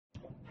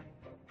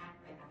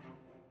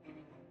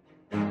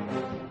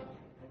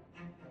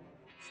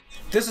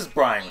This is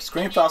Brian with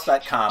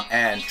ScreenFiles.com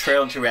and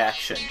Trail into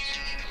Reaction.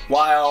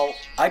 While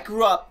I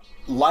grew up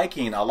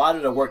liking a lot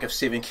of the work of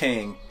Stephen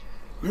King,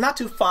 I'm not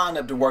too fond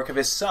of the work of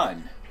his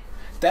son.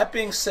 That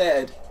being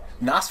said,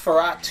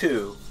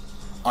 Nosferatu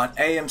on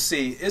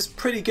AMC is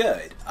pretty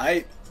good.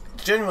 I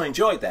genuinely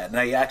enjoyed that, and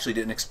I actually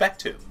didn't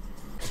expect to.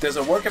 There's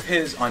a work of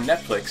his on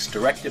Netflix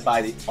directed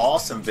by the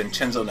awesome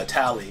Vincenzo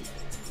Natali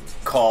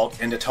called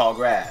In the Tall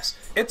Grass.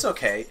 It's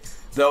okay,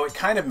 though it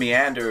kind of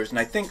meanders and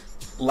I think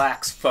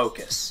lacks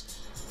focus.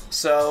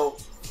 So,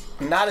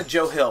 I'm not a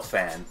Joe Hill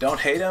fan. Don't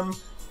hate him,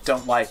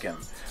 don't like him.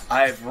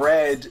 I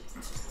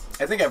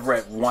think I've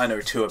read one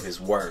or two of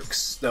his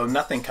works, though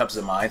nothing comes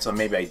to mind, so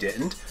maybe I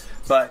didn't.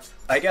 But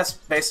I guess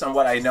based on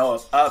what I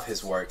know of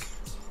his work,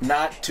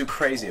 not too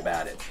crazy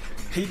about it.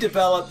 He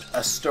developed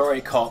a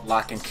story called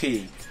Locke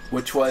Key,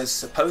 which was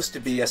supposed to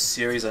be a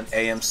series on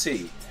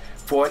AMC.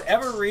 For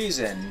whatever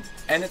reason,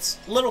 and it's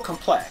a little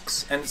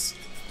complex, and it's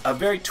a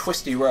very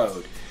twisty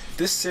road,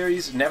 this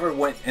series never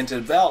went into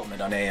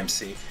development on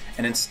AMC,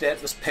 and instead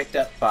was picked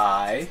up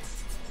by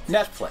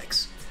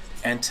Netflix.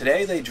 And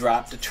today they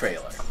dropped a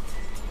trailer.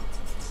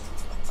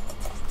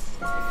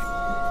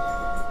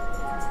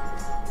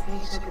 Hey,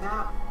 check it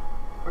out.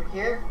 We're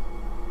here.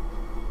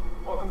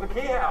 Welcome to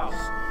Key House.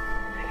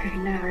 I could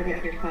never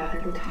get your father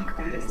to talk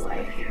about his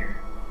life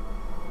here.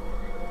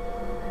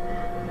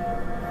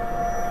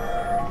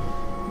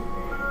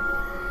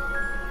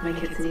 My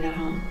kids need a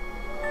home.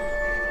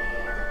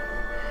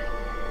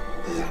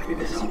 Does it have to be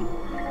this home?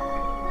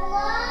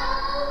 Hello?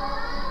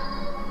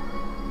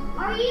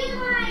 Are you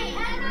my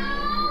Echo?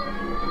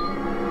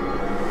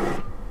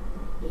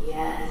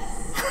 Yes.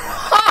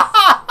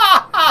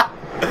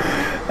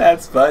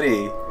 That's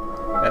funny.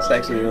 That's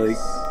actually really,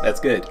 that's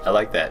good. I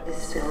like that.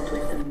 It's filled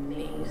with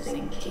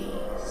amazing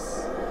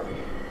keys.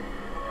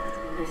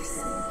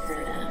 Listen for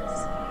them.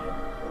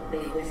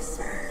 They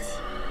whisper.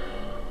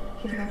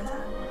 You heard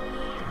that?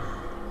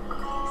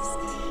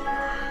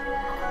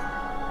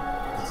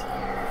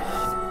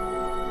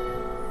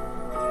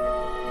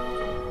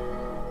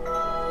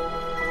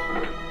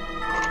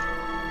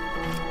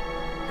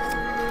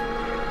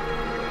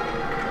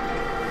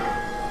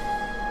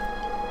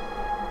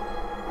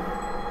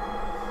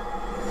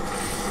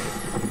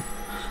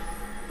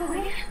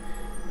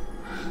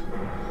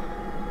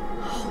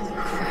 Holy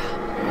crap.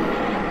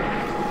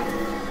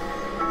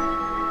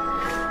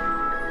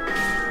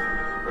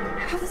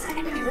 How is that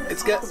even really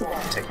It's good. possible?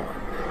 Take one.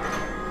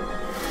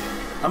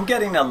 I'm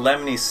getting a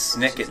Lemony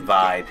Snicket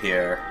vibe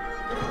here.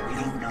 We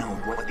don't know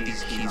what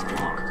these keys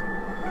unlock.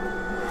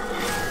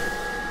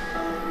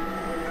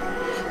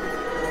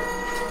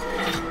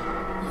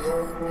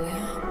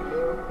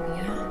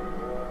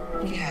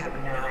 You have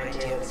no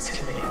idea what's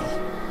coming.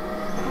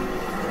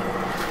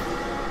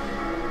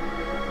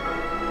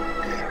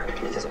 There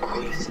is a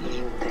crazy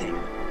evil thing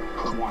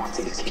who wants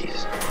these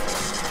keys.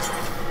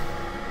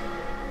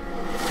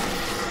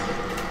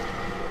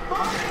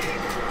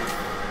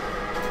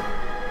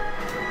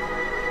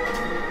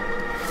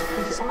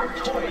 These aren't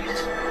toys.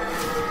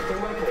 They're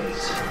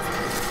weapons.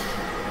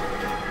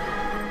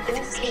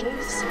 These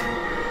keys,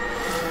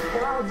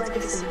 they're our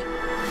legacy.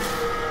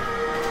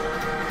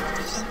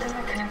 Something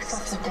that connects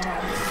us to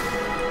Dad.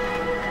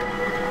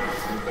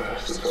 The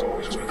past is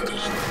always with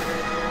us.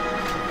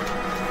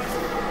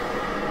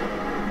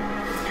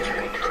 You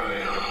can try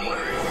on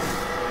worrying.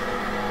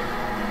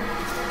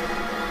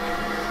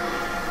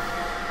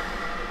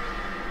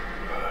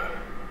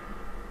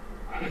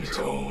 But it's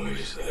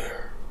always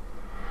there.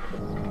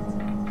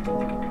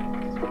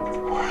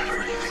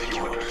 Whatever you think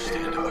you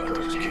understand about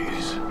those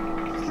keys,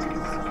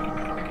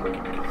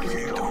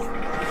 you don't.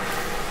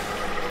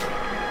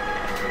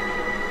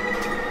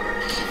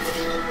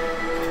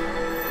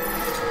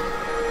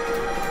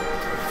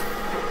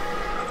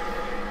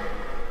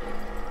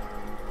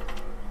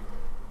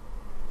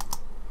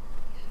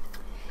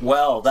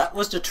 Well, that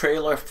was the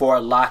trailer for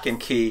Locke &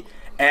 Key,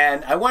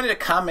 and I wanted to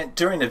comment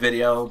during the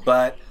video,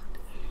 but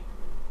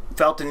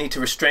felt the need to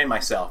restrain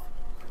myself,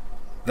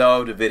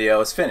 though the video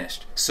is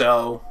finished.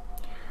 So,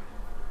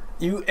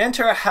 you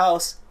enter a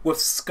house with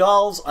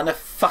skulls on the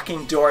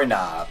fucking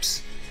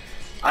doorknobs.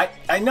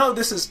 I know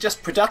this is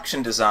just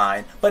production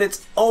design, but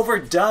it's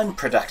overdone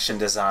production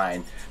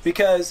design,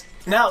 because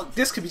now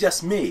this could be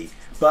just me,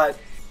 but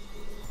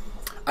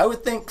I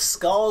would think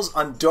skulls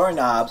on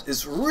doorknobs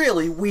is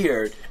really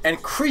weird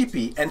and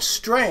creepy and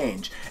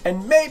strange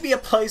and maybe a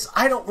place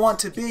I don't want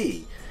to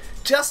be.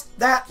 Just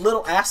that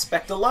little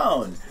aspect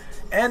alone.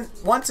 And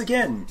once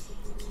again,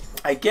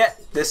 I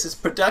get this is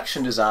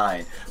production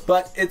design,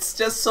 but it's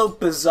just so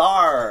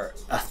bizarre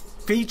a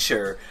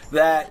feature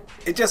that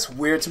it just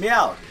weirds me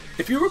out.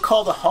 If you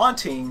recall The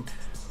Haunting,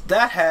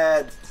 that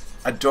had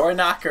a door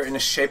knocker in the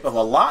shape of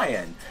a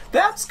lion.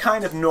 That's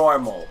kind of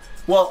normal.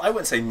 Well, I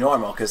wouldn't say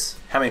normal, because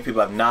how many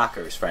people have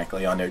knockers,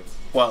 frankly, on their...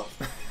 Well,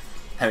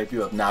 how many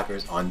people have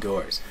knockers on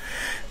doors?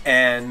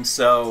 And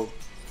so,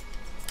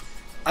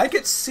 I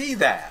could see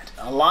that.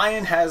 A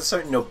lion has a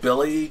certain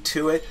nobility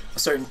to it, a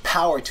certain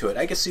power to it.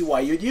 I could see why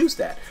you'd use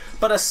that.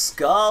 But a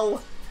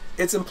skull,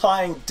 it's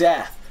implying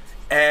death.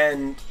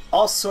 and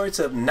all sorts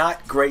of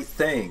not great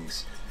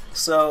things.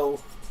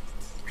 So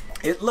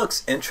it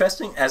looks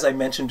interesting, as I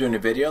mentioned during the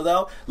video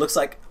though. Looks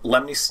like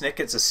Lemony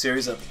Snicket's a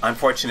series of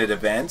unfortunate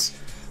events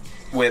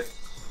with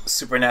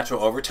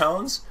supernatural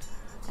overtones.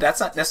 That's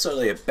not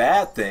necessarily a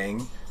bad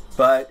thing,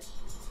 but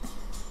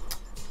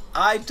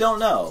I don't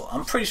know.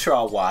 I'm pretty sure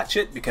I'll watch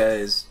it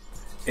because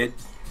it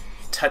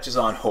touches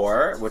on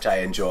horror, which I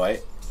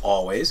enjoy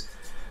always.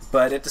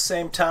 But at the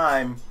same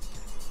time,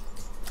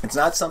 it's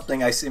not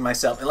something I see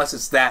myself, unless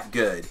it's that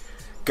good,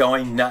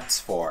 going nuts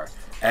for.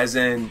 As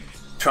in,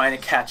 trying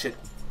to catch it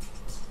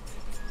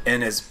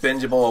in as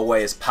bingeable a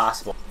way as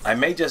possible. I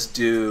may just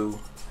do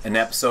an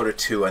episode or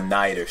two a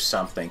night or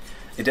something.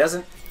 It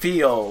doesn't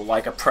feel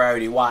like a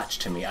priority watch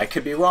to me. I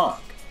could be wrong.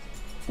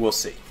 We'll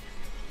see.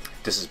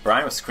 This is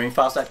Brian with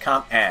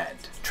ScreenFiles.com and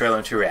Trailer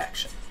into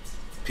Reaction.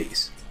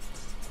 Peace.